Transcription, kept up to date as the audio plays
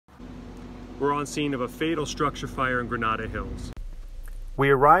We're on scene of a fatal structure fire in Granada Hills. We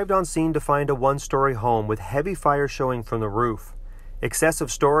arrived on scene to find a one-story home with heavy fire showing from the roof.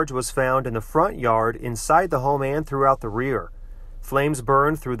 Excessive storage was found in the front yard, inside the home, and throughout the rear. Flames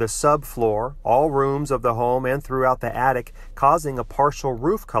burned through the subfloor, all rooms of the home, and throughout the attic, causing a partial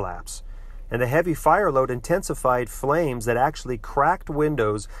roof collapse. And the heavy fire load intensified flames that actually cracked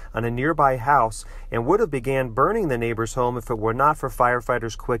windows on a nearby house and would have began burning the neighbor's home if it were not for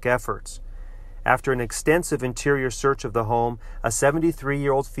firefighters' quick efforts. After an extensive interior search of the home, a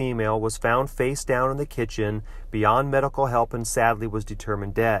 73-year-old female was found face down in the kitchen, beyond medical help, and sadly was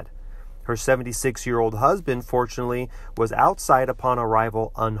determined dead. Her 76-year-old husband, fortunately, was outside upon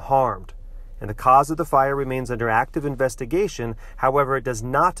arrival unharmed. And the cause of the fire remains under active investigation. However, it does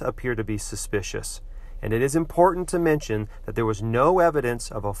not appear to be suspicious. And it is important to mention that there was no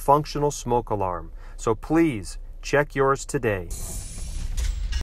evidence of a functional smoke alarm. So please check yours today.